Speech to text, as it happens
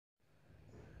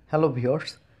Hello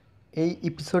viewers, এই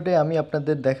এপিসোডে আমি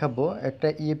আপনাদের দেখাবো একটা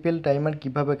ইএপিএল টাইমার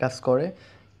কিভাবে কাজ করে।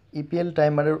 ইপিএল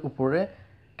টাইমারের উপরে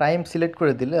টাইম সিলেক্ট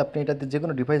করে দিলে আপনি এটাতে যে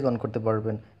কোনো ডিভাইস অন করতে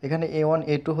পারবেন। এখানে A1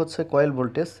 A2 হচ্ছে কয়েল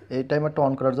ভোল্টেজ। এই টাইমারটা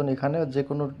অন করার জন্য এখানে যে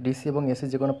কোনো ডিসি এবং এসি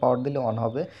যে কোনো পাওয়ার দিলে অন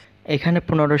হবে। এখানে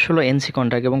 15-16 এনসি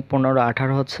কন্ট্যাক্ট এবং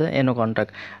 15-18 হচ্ছে এনও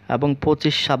কন্ট্যাক্ট এবং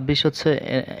 25-26 হচ্ছে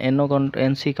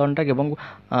এনসি কন্ট্যাক্ট এবং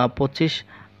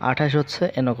 25-28 হচ্ছে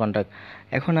এনও কন্ট্যাক্ট।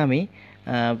 এখন আমি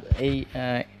এই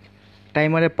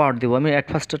টাইমারে পাওয়ার দেবো। আমি at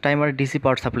first টাইমারে DC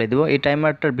power supply দেবো। এই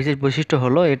টাইমারটার বিশেষ বৈশিষ্ট্য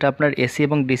হলো এটা আপনার এসি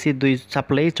এবং ডিসি দুই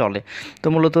সাপ্লাই চলে। তো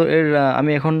মূলত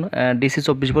আমি এখন ডিসি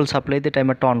 24 ভোল্ট সাপ্লাই দিয়ে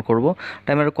টাইমারটা অন করব।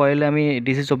 টাইমারের কয়েলে আমি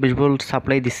ডিসি 24 ভোল্ট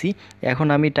সাপ্লাই দিছি। এখন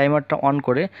আমি টাইমারটা অন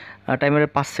করে টাইমারে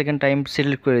 5 সেকেন্ড টাইম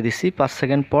সিলেক্ট করে দিছি। 5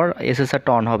 সেকেন্ড পর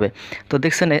এসএসআরটা অন হবে। তো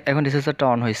দেখছেন এখন এসএসআরটা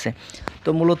অন হয়েছে। তো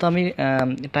মূলত আমি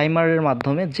টাইমারের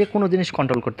মাধ্যমে যে কোনো জিনিস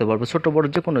কন্ট্রোল করতে পারবো, ছোটো বড়ো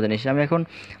যে কোনো জিনিস। আমি এখন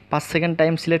 5 সেকেন্ড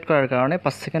টাইম সিলেক্ট করার কারণে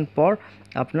 5 সেকেন্ড পর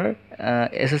আপনার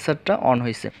এসএসআরটা অন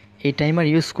হয়েছে। এই টাইমার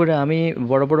ইউজ করে আমি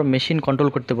বড় বড় মেশিন কন্ট্রোল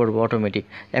করতে পারবো অটোমেটিক।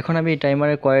 এখন আমি এই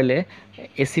টাইমারের কয়েলে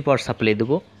এসি পাওয়ার সাপ্লাই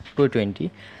দেবো 220।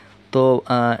 তো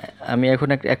আমি এখন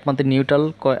এক প্রান্তে নিউট্রাল,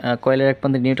 কয়েলের এক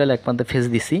প্রান্তে নিউট্রাল, এক প্রান্তে ফেজ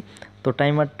দিছি। তো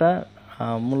টাইমারটা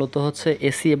মূলত হচ্ছে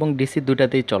এসি এবং ডিসি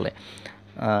দুটাতেই চলে।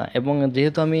 এবং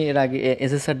যেহেতু আমি এর আগে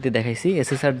এসএসআর দিয়ে দেখাইছি,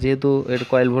 এসএসআর যেহেতু এর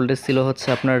কয়েল ভোল্টেজ ছিল হচ্ছে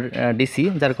আপনার ডিসি,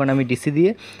 যার কারণে আমি ডিসি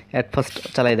দিয়ে অ্যাট ফার্স্ট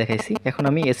চালাই দেখাইছি। এখন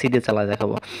আমি এসি দিয়ে চালাই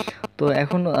দেখাবো। তো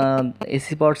এখন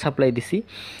এসি পাওয়ার সাপ্লাই দিছি,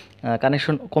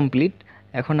 কানেকশন কমপ্লিট।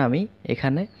 এখন আমি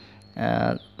এখানে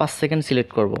 5 সেকেন্ড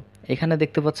সিলেক্ট করব। এখানে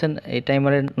দেখতে পাচ্ছেন এই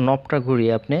টাইমারের নবটা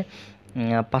ঘুরিয়ে আপনি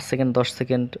 5 সেকেন্ড, 10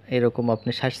 সেকেন্ড এরকম আপনি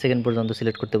 60 সেকেন্ড পর্যন্ত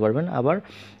সিলেক্ট করতে পারবেন। আবার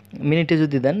মিনিটে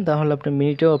যদি দেন তাহলে আপনি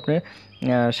মিনিটেও আপনি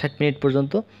 60 মিনিট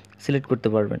পর্যন্ত সিলেক্ট করতে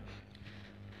পারবেন।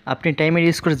 আপনি টাইমার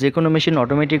ইউজ করে যে কোনো মেশিন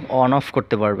অটোমেটিক অন অফ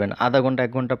করতে পারবেন। আধা ঘন্টা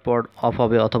 1 ঘন্টা পর অফ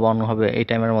হবে অথবা অন হবে, এই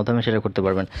টাইমারের মাধ্যমে সেটা করতে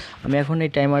পারবেন। আমি এখন এই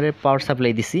টাইমারের পাওয়ার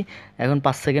সাপ্লাই দিছি। এখন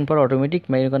 5 সেকেন্ড পর অটোমেটিক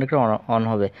ম্যাগনেট কানেক্টর অন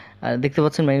হবে। আর দেখতে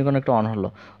পাচ্ছেন ম্যাগনেট কানেক্টর অন হলো।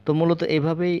 তো মূলত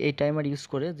এইভাবেই এই টাইমার ইউজ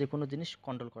করে যে কোনো জিনিস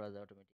কন্ট্রোল করা যায় অটোমেটিক।